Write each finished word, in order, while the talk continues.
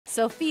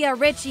Sofia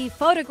Richie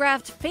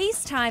photographed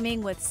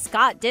FaceTiming with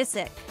Scott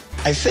Disick.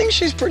 I think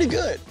she's pretty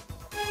good.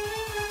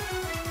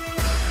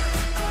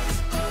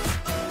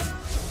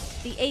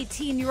 The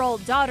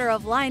 18-year-old daughter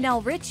of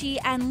Lionel Richie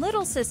and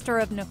little sister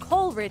of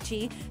Nicole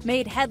Richie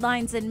made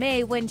headlines in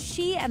May when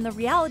she and the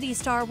reality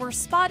star were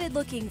spotted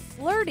looking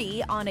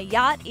flirty on a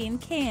yacht in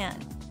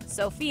Cannes.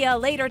 Sofia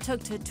later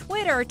took to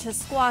Twitter to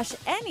squash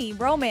any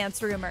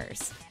romance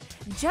rumors.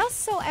 Just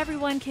so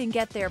everyone can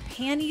get their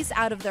panties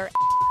out of their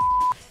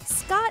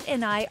Scott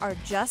and I are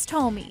just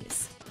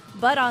homies.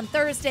 But on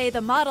Thursday,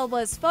 the model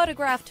was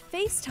photographed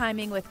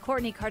FaceTiming with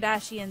Kourtney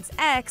Kardashian's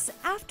ex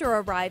after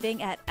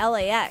arriving at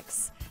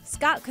LAX.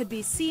 Scott could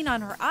be seen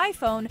on her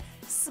iPhone,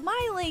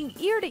 smiling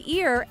ear to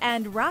ear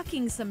and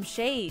rocking some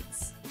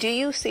shades. Do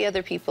you see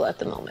other people at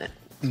the moment?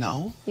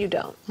 No. You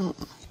don't?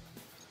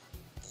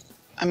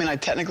 I mean, I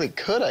technically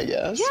could, I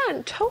guess.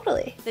 Yeah,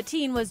 totally. The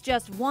teen was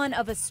just one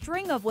of a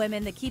string of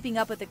women the Keeping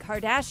Up with the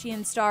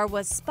Kardashian star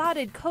was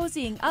spotted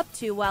cozying up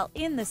to while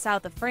in the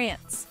south of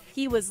France.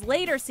 He was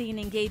later seen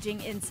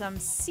engaging in some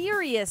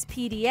serious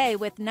PDA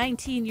with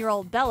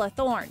 19-year-old Bella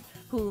Thorne,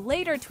 who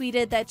later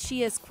tweeted that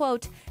she is,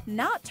 quote,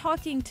 not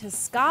talking to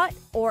Scott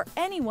or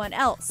anyone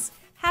else.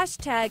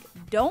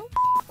 #don't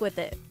with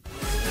it.